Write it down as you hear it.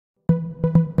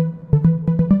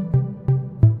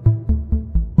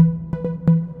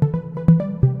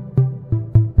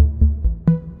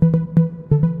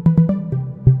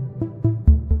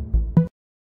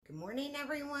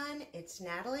it's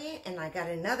Natalie, and I got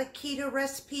another keto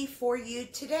recipe for you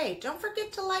today. Don't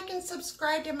forget to like and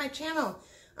subscribe to my channel.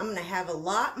 I'm going to have a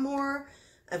lot more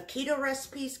of keto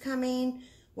recipes coming,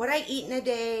 what I eat in a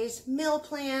day, meal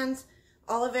plans,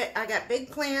 all of it. I got big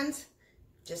plans,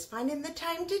 just finding the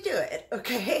time to do it,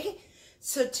 okay?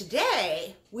 So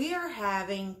today, we are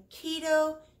having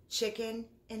keto chicken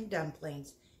and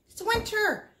dumplings. It's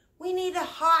winter. We need a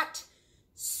hot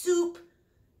soup,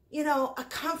 you know, a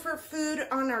comfort food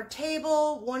on our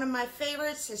table. One of my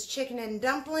favorites is chicken and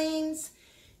dumplings.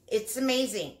 It's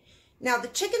amazing. Now, the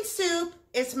chicken soup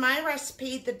is my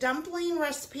recipe. The dumpling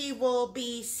recipe will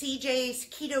be CJ's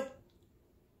Keto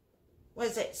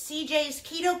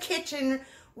Kitchen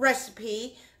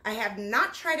recipe. I have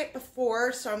not tried it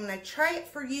before, so I'm going to try it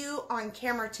for you on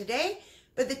camera today.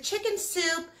 But the chicken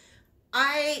soup,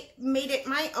 I made it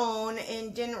my own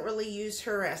and didn't really use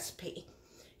her recipe.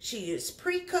 She used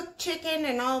pre-cooked chicken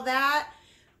and all that.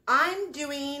 I'm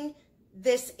doing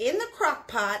this in the crock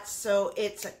pot, so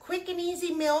it's a quick and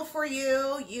easy meal for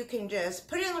you. You can just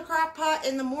put it in the crock pot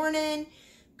in the morning,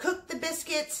 cook the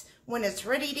biscuits when it's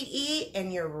ready to eat,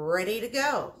 and you're ready to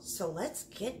go. So let's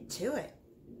get to it.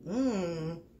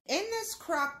 In this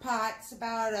crock pot, it's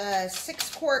about a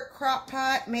 6-quart crock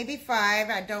pot, maybe 5,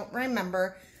 I don't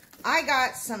remember. I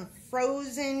got some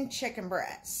frozen chicken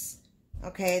breasts.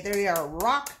 Okay, they are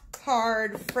rock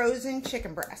hard frozen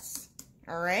chicken breasts.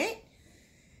 All right.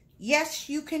 Yes,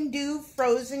 you can do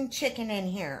frozen chicken in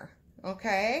here.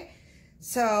 Okay.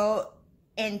 So,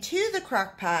 into the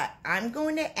crock pot, I'm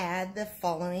going to add the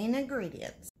following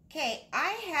ingredients. Okay,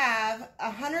 I have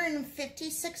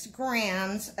 156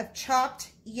 grams of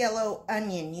chopped yellow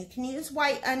onion. You can use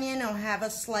white onion or have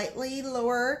a slightly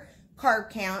lower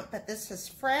carb count, but this is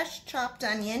fresh chopped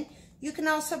onion. You can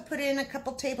also put in a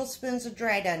couple tablespoons of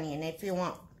dried onion if you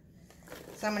want.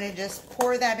 So I'm going to just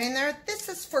pour that in there. This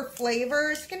is for flavor.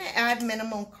 It's going to add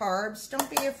minimal carbs. Don't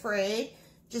be afraid.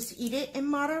 Just eat it in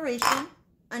moderation.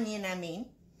 Onion, I mean.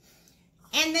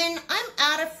 And then I'm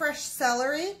out of fresh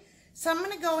celery. So I'm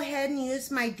going to go ahead and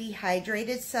use my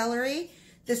dehydrated celery.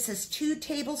 This is 2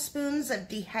 tablespoons of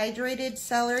dehydrated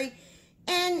celery.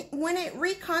 And when it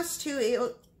reconstitutes, it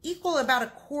will equal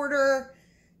about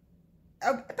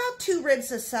about 2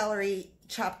 ribs of celery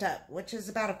chopped up, which is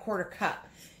about a 1/4 cup.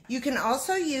 You can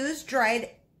also use dried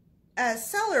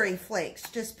celery flakes.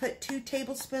 Just put 2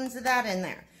 tablespoons of that in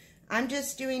there. I'm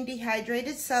just doing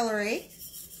dehydrated celery,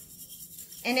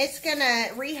 and it's gonna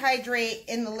rehydrate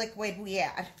in the liquid we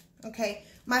add. Okay,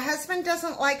 my husband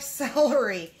doesn't like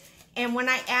celery, and when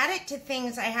I add it to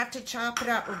things, I have to chop it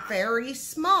up very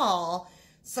small,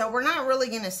 so we're not really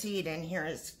gonna see it in here.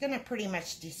 It's gonna pretty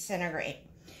much disintegrate.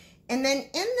 And then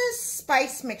in this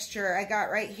spice mixture I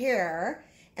got right here,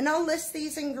 and I'll list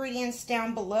these ingredients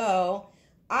down below,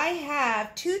 I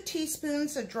have 2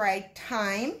 teaspoons of dried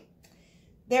thyme.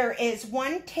 There is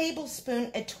 1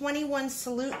 tablespoon of 21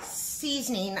 Salute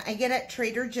seasoning I get at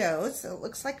Trader Joe's. So it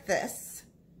looks like this.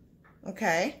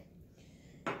 Okay.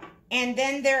 And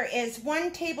then there is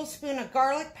 1 tablespoon of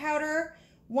garlic powder,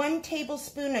 1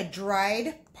 tablespoon of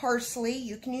dried parsley.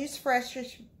 You can use fresh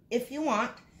if you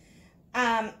want.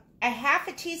 A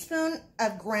 1/2 teaspoon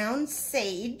of ground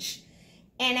sage,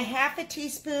 and a 1/2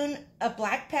 teaspoon of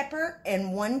black pepper,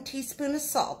 and 1 teaspoon of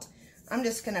salt. I'm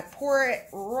just going to pour it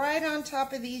right on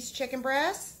top of these chicken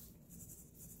breasts.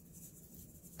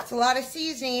 It's a lot of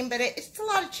seasoning, but it's a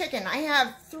lot of chicken. I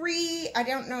have 3, I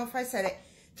don't know if I said it,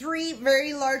 3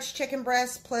 very large chicken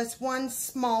breasts plus 1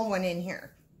 small one in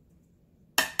here.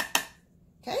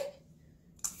 Okay.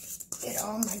 Get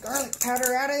all my garlic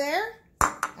powder out of there.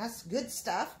 That's good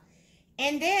stuff.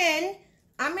 And then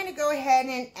I'm going to go ahead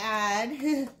and add,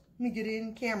 let me get it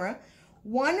in camera,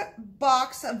 1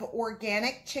 box of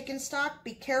organic chicken stock.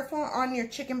 Be careful on your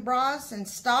chicken broths and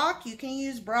stock. You can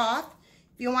use broth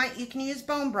if you want. You can use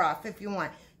bone broth if you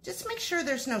want. Just make sure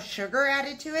there's no sugar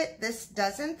added to it. This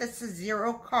doesn't. This is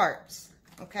 0 carbs.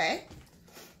 Okay?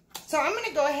 So I'm going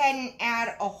to go ahead and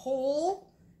add a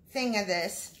whole thing of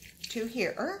this to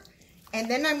here. And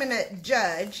then I'm going to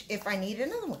judge if I need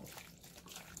another one.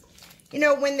 You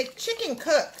know, when the chicken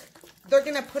cook, they're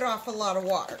going to put off a lot of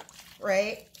water,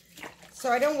 right?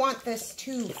 So I don't want this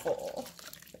too full.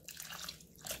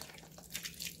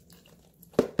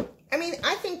 I mean,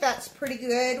 I think that's pretty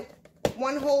good.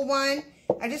 1 whole one.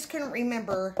 I just couldn't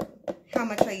remember how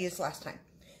much I used last time.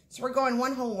 So we're going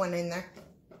 1 whole one in there.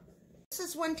 This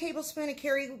is 1 tablespoon of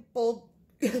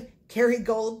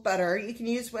Kerrygold butter. You can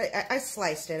use what I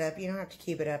sliced it up. You don't have to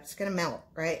keep it up. It's going to melt,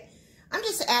 right? I'm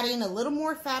just adding a little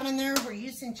more fat in there. We're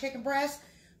using chicken breast.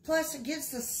 Plus, it gives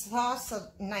the sauce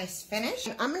a nice finish.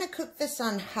 I'm going to cook this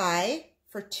on high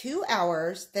for 2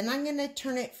 hours. Then I'm going to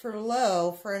turn it for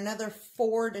low for another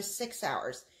 4 to 6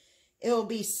 hours. It will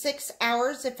be 6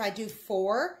 hours if I do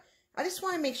 4. I just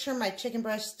want to make sure my chicken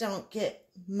breasts don't get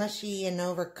mushy and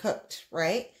overcooked,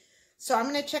 right? So I'm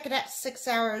going to check it at 6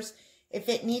 hours. If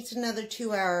it needs another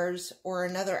 2 hours or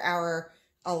another hour,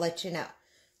 I'll let you know.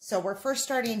 So we're first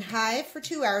starting high for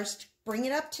 2 hours to bring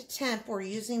it up to temp. We're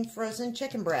using frozen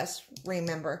chicken breast,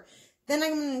 remember. Then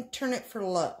I'm going to turn it for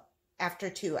low after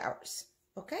 2 hours,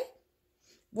 okay?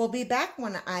 We'll be back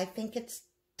when I think it's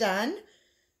done.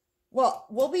 Well,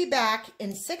 we'll be back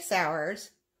in 6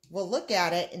 hours. We'll look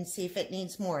at it and see if it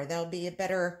needs more. That'll be a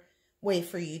better way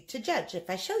for you to judge if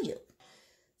I show you.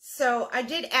 So I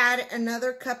did add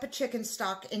another cup of chicken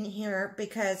stock in here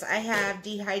because I have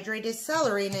dehydrated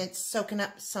celery and it's soaking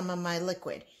up some of my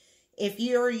liquid. If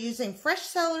you're using fresh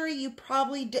celery, you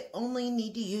probably only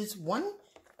need to use 1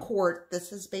 quart.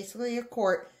 This is basically a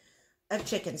quart of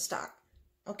chicken stock.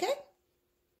 Okay?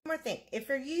 One more thing. If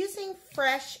you're using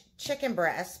fresh chicken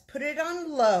breast, put it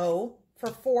on low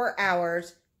for 4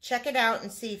 hours. Check it out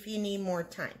and see if you need more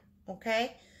time.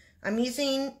 Okay? I'm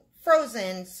using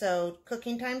frozen, so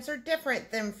cooking times are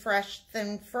different than fresh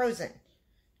than frozen.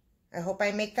 I hope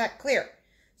I make that clear.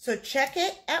 So check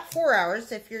it at 4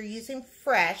 hours if you're using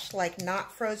fresh, like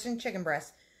not frozen chicken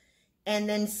breast, and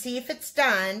then see if it's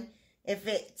done. If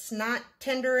it's not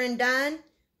tender and done,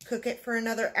 cook it for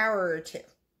another hour or 2.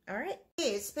 All right.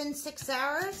 Okay, it's been 6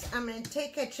 hours. I'm going to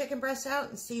take a chicken breast out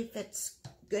and see if it's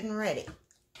good and ready.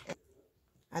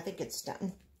 I think it's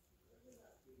done.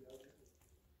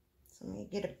 So let me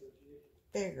get a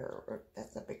bigger,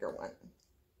 that's a bigger one.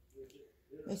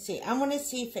 Let me see. I want to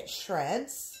see if it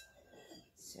shreds.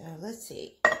 So let's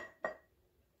see.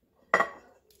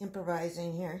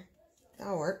 Improvising here.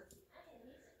 That'll work.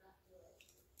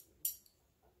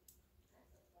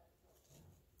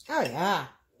 Oh yeah.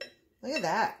 Look at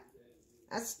that.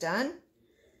 That's done.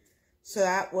 So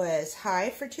that was high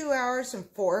for 2 hours and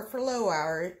 4 for low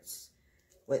hours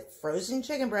with frozen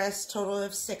chicken breast, total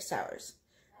of 6 hours.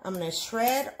 I'm going to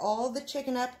shred all the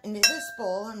chicken up into this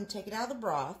bowl. I'm going to take it out of the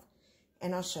broth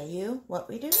and I'll show you what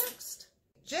we do next.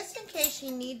 Just in case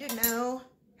you need to know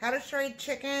how to shred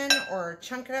chicken or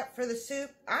chunk it up for the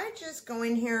soup, I just go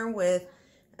in here with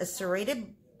a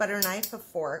serrated butter knife, a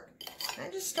fork, and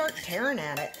I just start tearing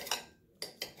at it.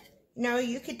 You know,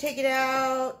 you could take it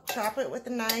out, chop it with a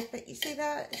knife, but you see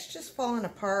that? It's just falling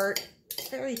apart. It's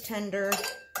very tender.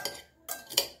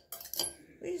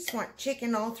 We just want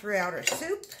chicken all throughout our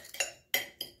soup.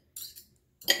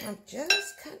 I'm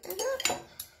just cutting it up.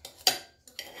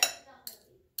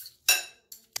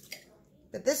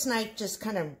 But this knife just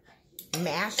kind of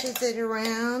mashes it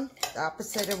around, the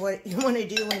opposite of what you want to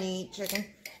do when you eat chicken,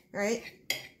 right?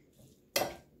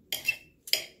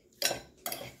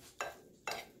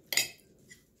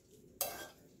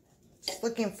 Just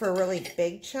looking for really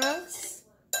big chunks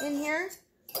in here.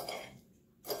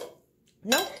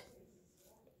 Nope.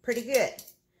 Pretty good.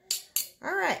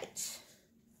 All right.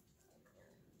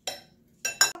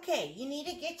 Okay, you need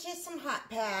to get you some hot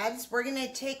pads. We're going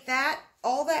to take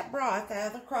all that broth out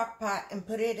of the crock pot and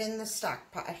put it in the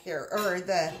stock pot here, or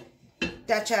the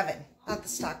Dutch oven, not the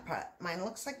stock pot. Mine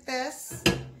looks like this,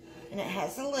 and it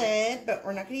has a lid, but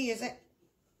we're not going to use it.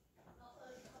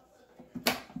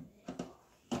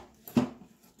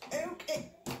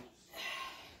 Okay.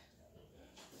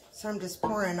 So I'm just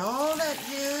pouring all that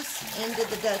juice into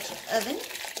the Dutch oven.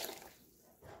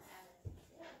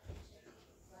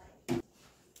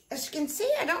 As you can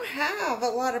see, I don't have a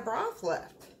lot of broth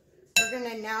left. We're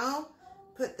going to now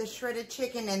put the shredded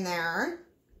chicken in there.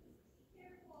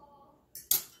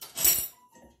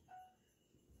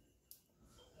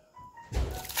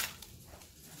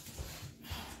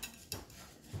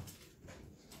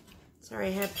 Sorry,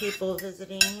 I have people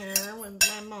visiting here with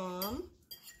my mom.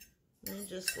 They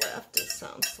just left, it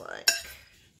sounds like.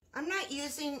 I'm not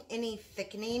using any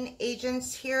thickening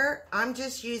agents here. I'm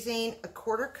just using a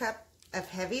 1/4 cup of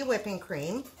heavy whipping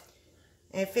cream.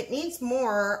 And if it needs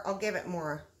more, I'll give it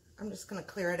more. I'm just going to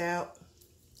clear it out.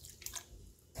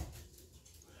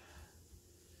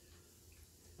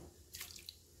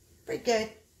 Pretty good.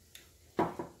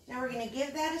 Now we're going to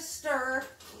give that a stir.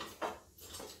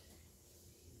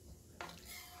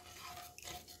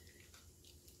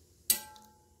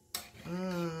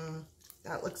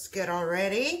 That looks good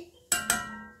already.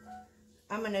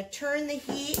 I'm going to turn the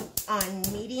heat on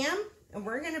medium, and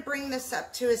we're going to bring this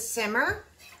up to a simmer.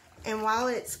 And while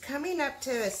it's coming up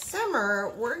to a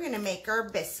simmer, we're going to make our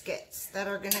biscuits that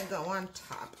are going to go on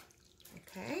top.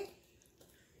 Okay?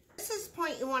 This is the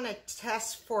point you want to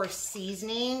test for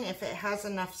seasoning, if it has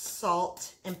enough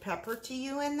salt and pepper to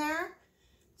you in there.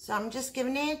 So I'm just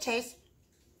giving it a taste.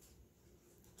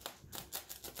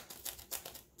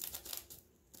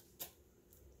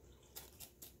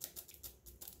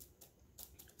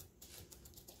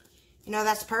 You know,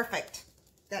 that's perfect.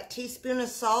 That teaspoon of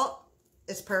salt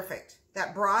is perfect.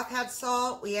 That broth had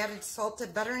salt. We added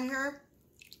salted butter in here.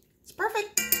 It's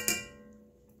perfect.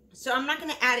 So I'm not going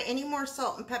to add any more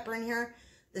salt and pepper in here.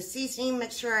 The seasoning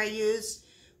mixture I used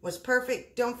was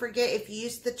perfect. Don't forget, if you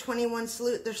use the 21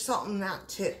 salute, there's salt in that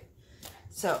too.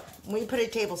 So we put a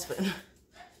tablespoon.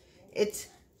 It's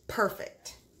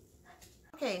perfect.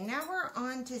 Okay, now we're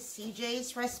on to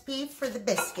CJ's recipe for the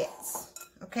biscuits.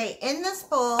 Okay, in this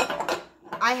bowl,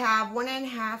 I have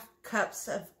 1.5 cups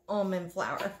of almond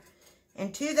flour.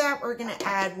 And to that, we're going to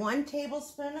add 1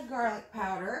 tablespoon of garlic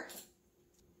powder.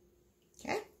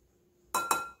 Okay.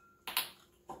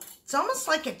 It's almost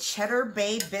like a cheddar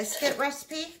bay biscuit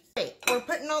recipe. Okay, we're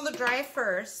putting all the dry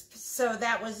first. So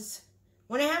that was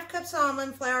 1.5 cups of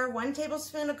almond flour, 1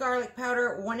 tablespoon of garlic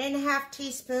powder, 1.5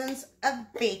 teaspoons of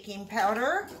baking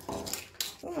powder.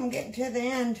 Oh, I'm getting to the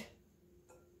end.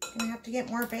 I'm gonna have to get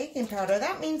more baking powder.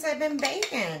 That means I've been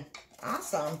baking.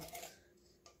 Awesome.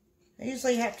 I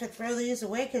usually have to throw these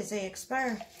away because they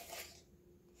expire.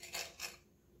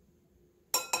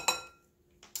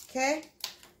 Okay.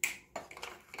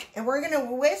 And we're gonna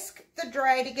whisk the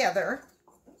dry together.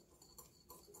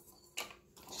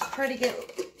 Just try to get,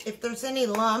 if there's any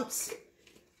lumps,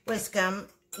 whisk them.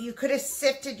 You could have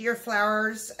sifted your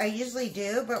flours. I usually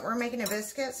do, but we're making a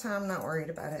biscuit, so I'm not worried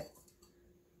about it.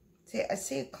 See, I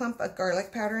see a clump of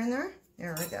garlic powder in there.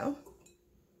 There we go.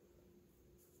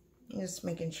 Just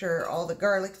making sure all the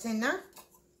garlic's in there.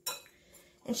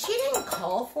 And she didn't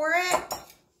call for it,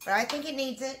 but I think it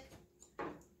needs it.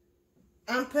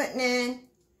 I'm putting in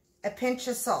a pinch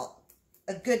of salt,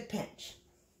 a good pinch.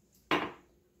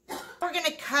 We're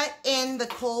gonna cut in the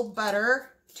cold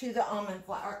butter to the almond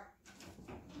flour.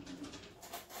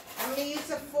 I'm gonna use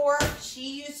a fork.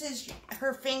 She uses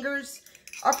her fingers.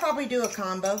 I'll probably do a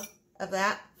combo of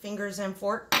that, fingers and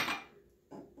fork.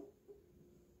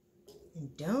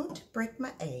 And don't break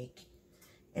my egg.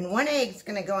 And 1 egg's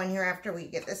gonna go in here after we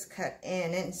get this cut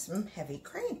in, and some heavy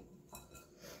cream.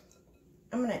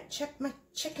 I'm gonna check my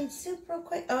chicken soup real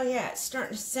quick. Oh yeah, it's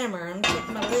starting to simmer. I'm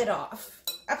taking my lid off.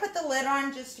 I put the lid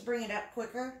on just to bring it up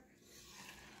quicker.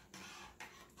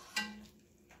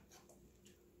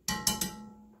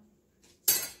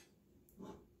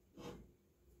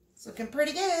 It's looking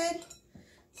pretty good.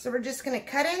 So we're just going to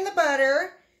cut in the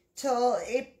butter till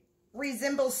it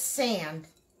resembles sand,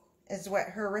 is what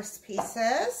her recipe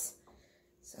says.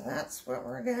 So that's what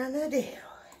we're going to do.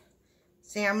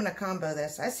 See, I'm going to combo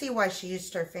this. I see why she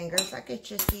used her fingers. I get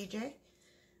you, CJ.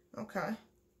 Okay.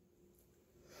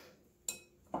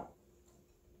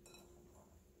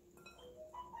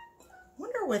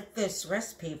 Wonder with this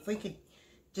recipe if we could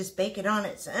just bake it on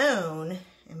its own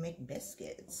and make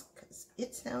biscuits, because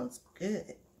it sounds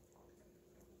good.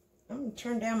 I'm going to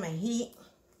turn down my heat.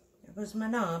 There goes my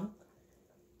knob.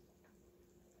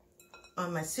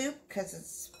 On my soup,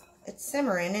 because it's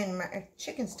simmering and my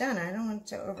chicken's done. I don't want it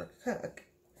to overcook.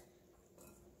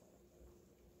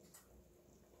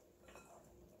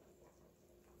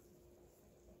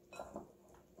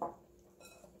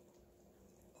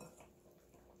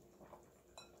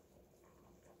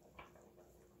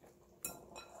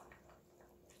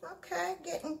 Okay,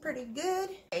 getting pretty good.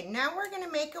 Okay, now we're going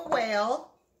to make a whale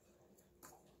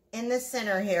in the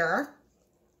center here,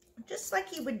 just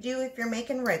like you would do if you're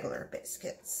making regular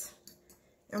biscuits.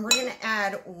 And we're going to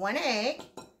add 1 egg.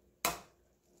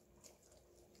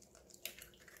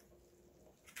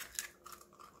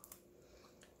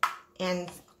 And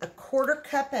a 1/4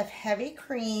 cup of heavy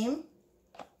cream.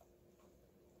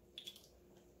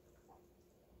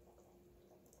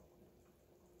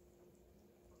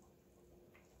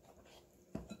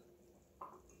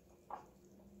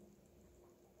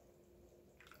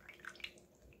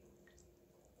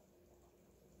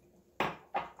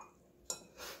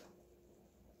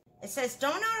 It says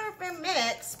don't over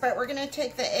mix, but we're going to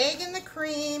take the egg and the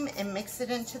cream and mix it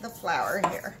into the flour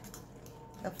here.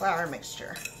 The flour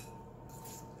mixture.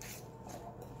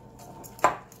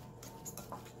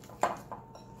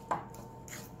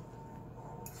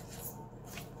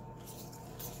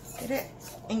 Get it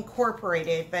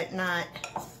incorporated, but not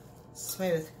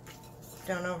smooth.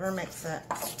 Don't over mix it.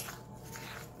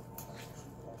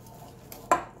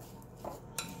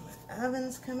 My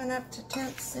oven's coming up to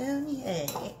temp soon. Yay.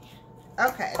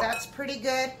 Okay, that's pretty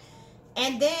good.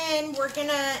 And then we're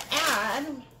gonna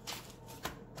add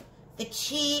the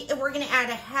cheese. We're gonna add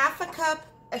a 1/2 cup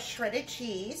of shredded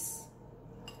cheese.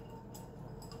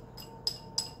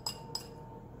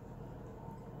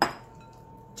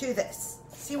 to this.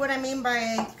 See what I mean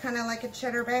by kind of like a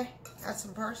cheddar bay? Add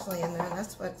some parsley in there.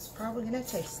 That's what it's probably going to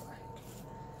taste like.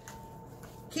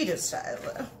 Keto style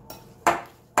though.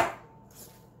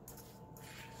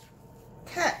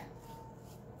 Okay.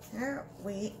 There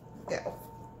we go.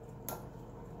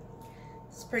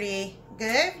 It's pretty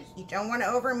good. You don't want to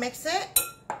over mix it.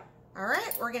 All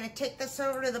right, we're going to take this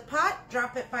over to the pot,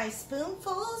 drop it by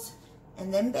spoonfuls,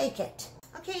 and then bake it.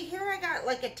 Okay, here I got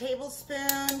like a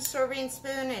tablespoon serving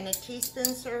spoon and a teaspoon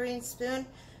serving spoon.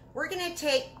 We're going to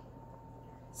take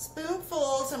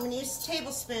spoonfuls. I'm going to use a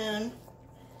tablespoon.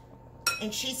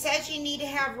 And she says you need to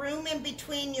have room in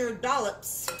between your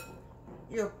dollops,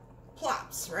 your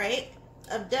plops, right,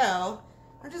 of dough.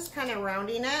 I'm just kind of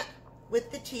rounding it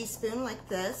with the teaspoon like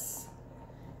this.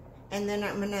 And then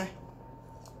I'm going to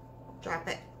drop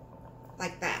it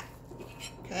like that,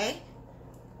 okay?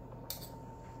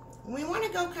 We want to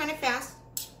go kind of fast.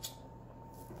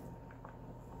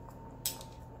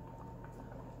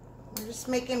 We're just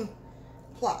making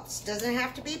plops. Doesn't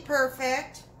have to be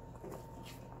perfect.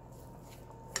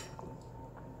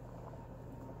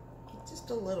 Just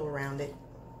a little rounded.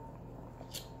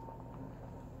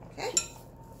 Okay.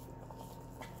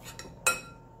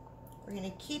 We're going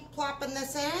to keep plopping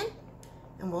this in,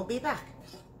 and we'll be back.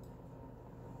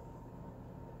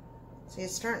 See,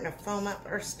 it's starting to foam up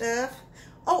our stuff.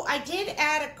 Oh, I did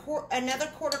add another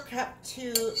quarter cup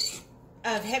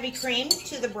of heavy cream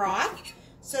to the broth.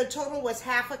 So total was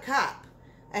half a cup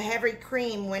of heavy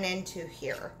cream went into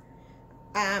here.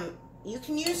 You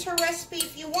can use her recipe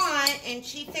if you want, and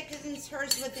she thickens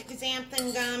hers with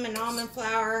xanthan gum and almond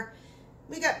flour.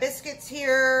 We got biscuits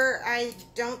here. I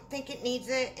don't think it needs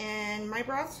it, and my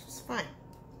broth is fine.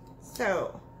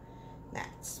 So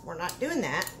we're not doing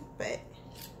that, but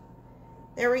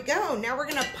there we go. Now we're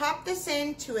gonna pop this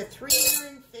into a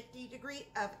 350-degree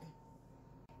oven.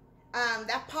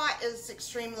 That pot is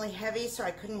extremely heavy, so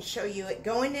I couldn't show you it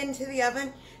going into the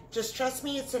oven. Just trust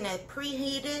me, it's in a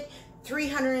preheated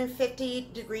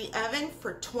 350-degree oven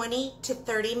for 20 to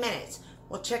 30 minutes.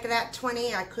 We'll check it at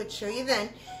 20. I could show you then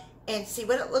and see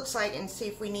what it looks like and see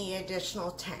if we need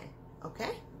additional 10,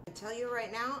 okay? I tell you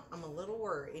right now, I'm a little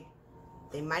worried.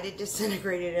 They might have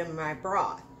disintegrated in my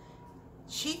broth.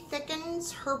 She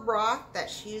thickens her broth that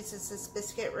she uses this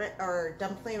biscuit or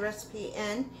dumpling recipe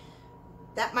in.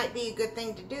 That might be a good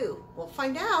thing to do. We'll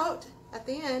find out at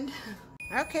the end.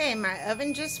 Okay, my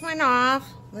oven just went off.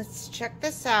 Let's check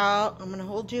this out. I'm gonna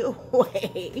hold you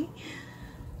away.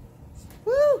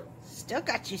 Woo! Still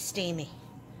got you steamy.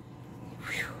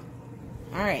 Whew.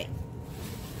 All right.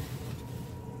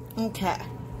 Okay.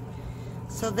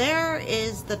 So there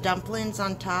is the dumplings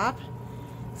on top.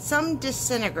 Some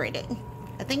disintegrated.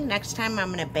 I think next time I'm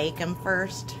gonna bake them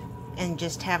first and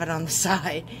just have it on the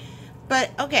side.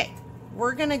 But okay,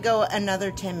 we're gonna go another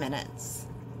 10 minutes.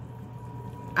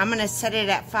 I'm gonna set it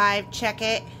at 5, check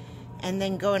it, and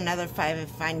then go another 5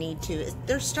 if I need to.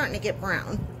 They're starting to get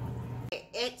brown.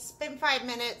 It's been 5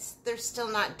 minutes. They're still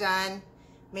not done.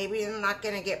 Maybe they're not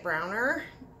gonna get browner,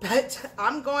 but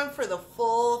I'm going for the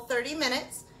full 30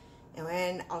 minutes. And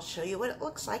then I'll show you what it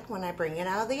looks like when I bring it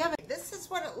out of the oven. This is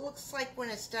what it looks like when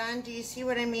it's done. Do you see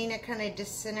what I mean? It kind of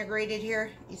disintegrated here.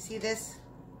 You see this?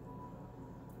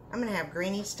 I'm gonna have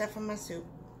grainy stuff in my soup.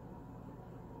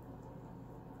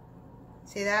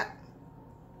 See that?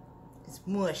 It's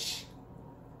mush.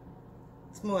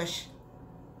 It's mush.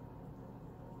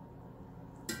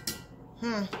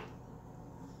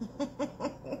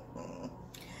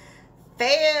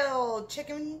 Fail!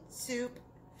 Chicken soup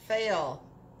fail.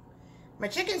 My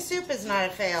chicken soup is not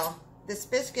a fail. This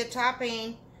biscuit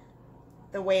topping,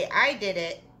 the way I did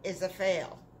it, is a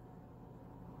fail.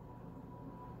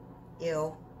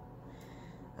 Ew.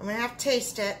 I'm gonna have to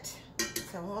taste it.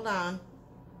 So hold on.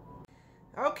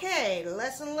 Okay,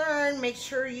 lesson learned. Make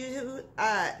sure you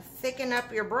thicken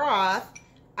up your broth.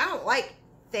 I don't like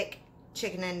thick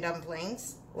chicken and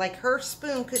dumplings. Like her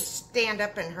spoon could stand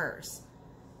up in hers.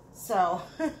 So,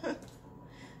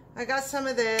 I got some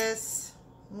of this.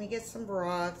 Let me get some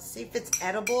broth. See if it's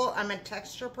edible. I'm a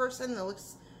texture person. That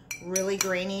looks really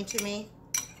grainy to me.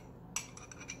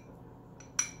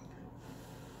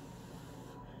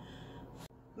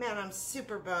 Man, I'm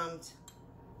super bummed.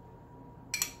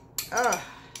 Ugh.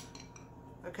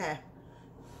 Okay.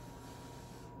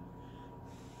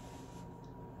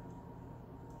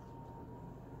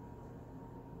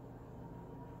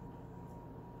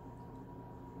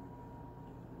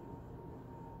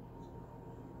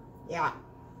 Yeah.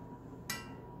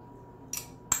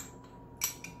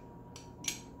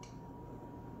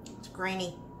 It's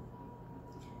grainy.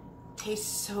 Tastes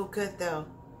so good though.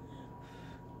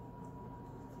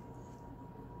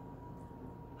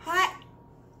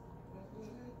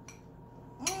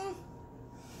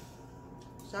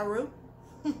 Is that rude?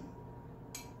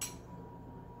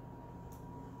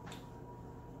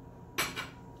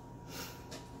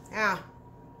 Yeah.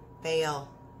 Fail.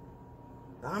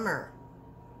 Bummer.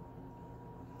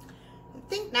 I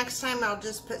think next time I'll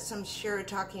just put some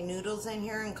shirataki noodles in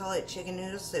here and call it chicken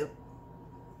noodle soup.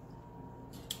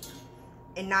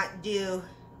 And not do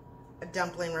a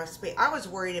dumpling recipe. I was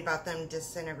worried about them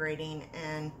disintegrating,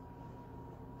 and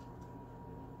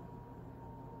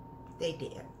they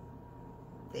did.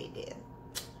 They did.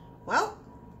 Well,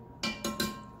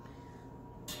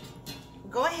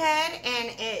 go ahead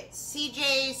and it's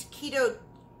CJ's Keto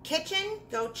Kitchen.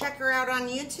 Go check her out on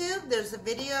YouTube. There's a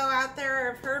video out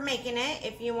there of her making it.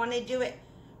 If you want to do it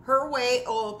her way,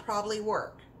 it'll probably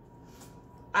work.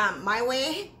 My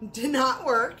way did not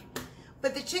work,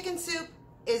 but the chicken soup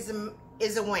is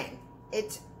a win.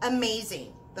 It's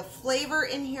amazing. The flavor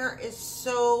in here is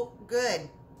so good.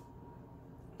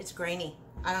 It's grainy.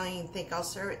 I don't even think I'll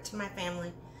serve it to my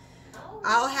family.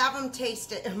 I'll have them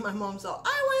taste it. And my mom's all,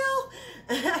 I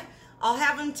will. I'll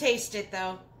have them taste it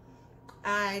though.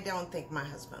 I don't think my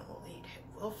husband will eat it.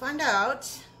 We'll find out.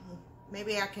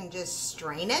 Maybe I can just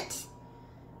strain it.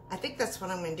 I think that's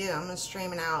what I'm going to do. I'm going to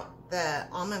strain out the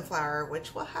almond flour,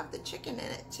 which will have the chicken in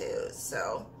it too.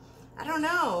 So, I don't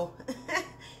know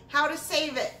how to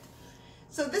save it.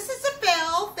 So this is a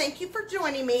fail. Thank you for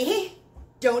joining me.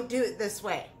 Don't do it this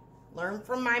way. Learn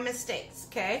from my mistakes,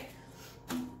 okay?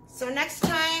 So next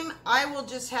time, I will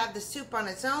just have the soup on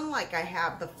its own like I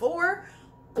have before.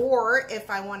 Or if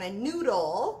I want a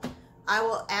noodle, I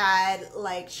will add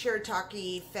like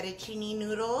shirataki fettuccine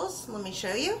noodles. Let me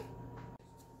show you.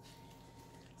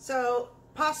 So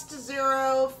pasta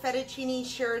zero fettuccine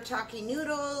shirataki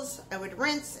noodles. I would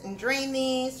rinse and drain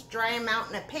these, dry them out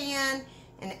in a pan,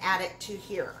 and add it to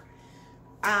here.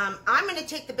 I'm going to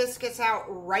take the biscuits out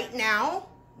right now,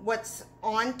 what's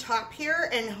on top here,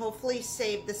 and hopefully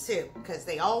save the soup because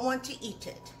they all want to eat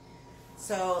it.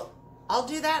 So I'll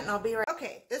do that and I'll be right.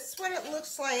 Okay, this is what it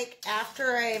looks like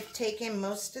after I've taken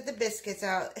most of the biscuits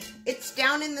out. It's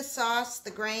down in the sauce, the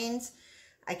grains.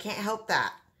 I can't help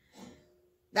that.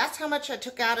 That's how much I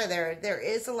took out of there. There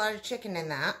is a lot of chicken in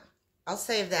that. I'll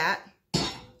save that.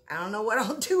 I don't know what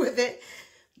I'll do with it,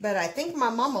 but I think my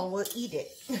mama will eat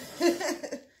it.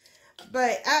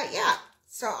 But yeah,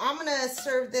 so I'm going to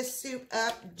serve this soup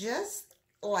up just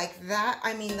like that.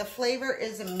 I mean, the flavor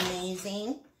is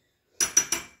amazing.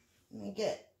 Let me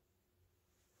get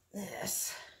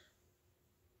this.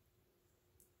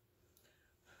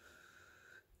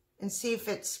 And see if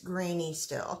it's grainy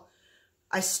still.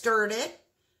 I stirred it.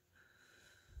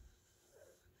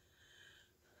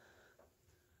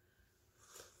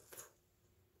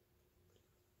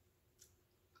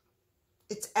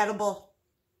 It's edible.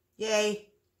 Yay.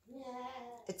 Yeah.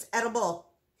 It's edible.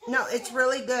 No, it's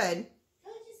really good.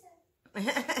 Told you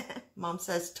so. Mom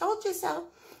says, told you so.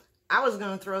 I was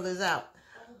going to throw this out.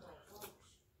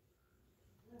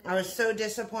 I was so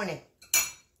disappointed.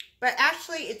 But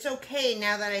actually, it's okay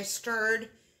now that I stirred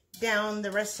down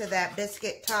the rest of that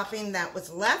biscuit topping that was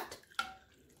left.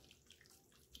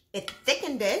 It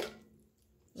thickened it.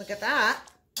 Look at that.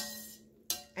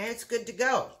 And it's good to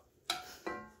go.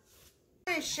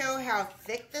 I'm going to show how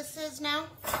thick this is now.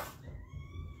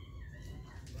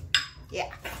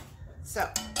 Yeah. So,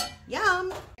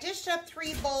 yum. I dished up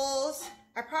 3 bowls.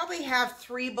 I probably have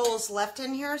 3 bowls left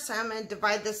in here, so I'm going to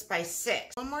divide this by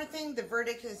 6. One more thing, the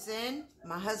verdict is in.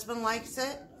 My husband likes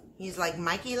it. He's like,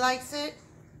 Mikey likes it.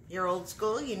 You're old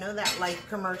school, you know that like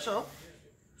commercial.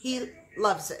 He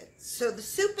loves it. So the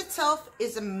soup itself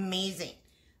is amazing.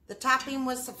 The topping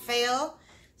was a fail,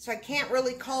 so I can't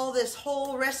really call this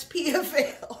whole recipe a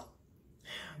fail.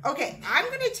 Okay, I'm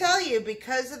going to tell you,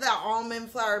 because of the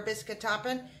almond flour biscuit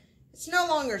topping, it's no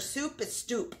longer soup, it's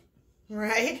stoop,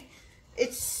 right?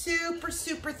 It's super,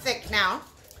 super thick now,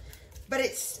 but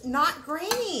it's not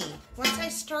grainy. Once I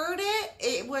stirred it,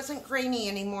 it wasn't grainy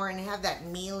anymore and had that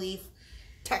mealy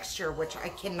texture, which I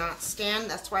cannot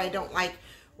stand. That's why I don't like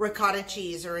ricotta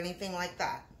cheese or anything like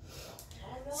that.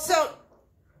 So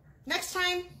next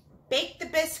time, bake the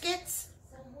biscuits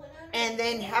and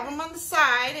then have them on the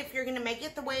side if you're going to make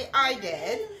it the way I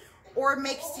did, or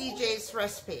make CJ's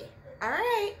recipe. All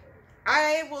right.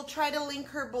 I will try to link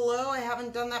her below. I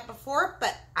haven't done that before,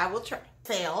 but I will try.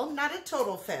 Fail, not a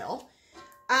total fail.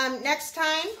 Next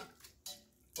time,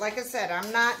 like I said,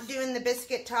 I'm not doing the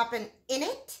biscuit topping in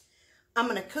it. I'm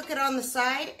going to cook it on the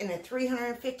side in a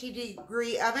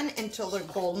 350-degree oven until they're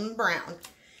golden brown.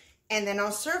 And then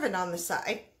I'll serve it on the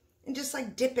side and just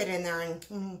like dip it in there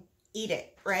and eat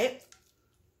it, right?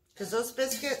 Because those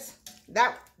biscuits,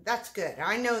 that's good.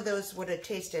 I know those would have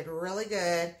tasted really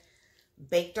good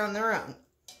baked on their own.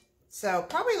 So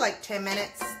probably like 10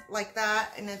 minutes like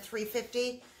that, and then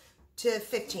 350 to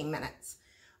 15 minutes.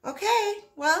 Okay,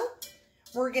 well,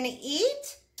 we're gonna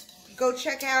eat. Go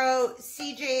check out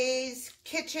CJ's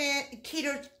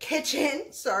Keto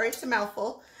Kitchen, sorry, it's a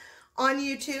mouthful, on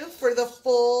YouTube for the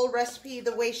full recipe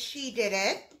the way she did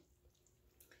it.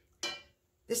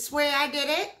 This way I did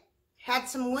it. Had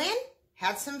some win,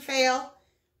 had some fail,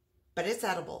 but it's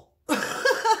edible.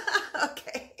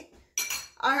 Okay.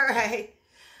 All right.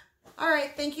 All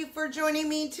right. Thank you for joining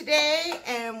me today,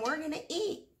 and we're going to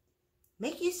eat.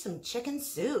 Make you some chicken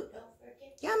soup. Don't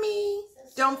forget. Yummy.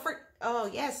 Don't forget. Oh,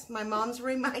 yes. My mom's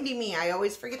reminding me. I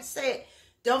always forget to say it.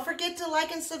 Don't forget to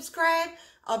like and subscribe.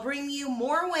 I'll bring you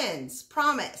more wins.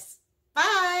 Promise.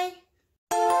 Bye.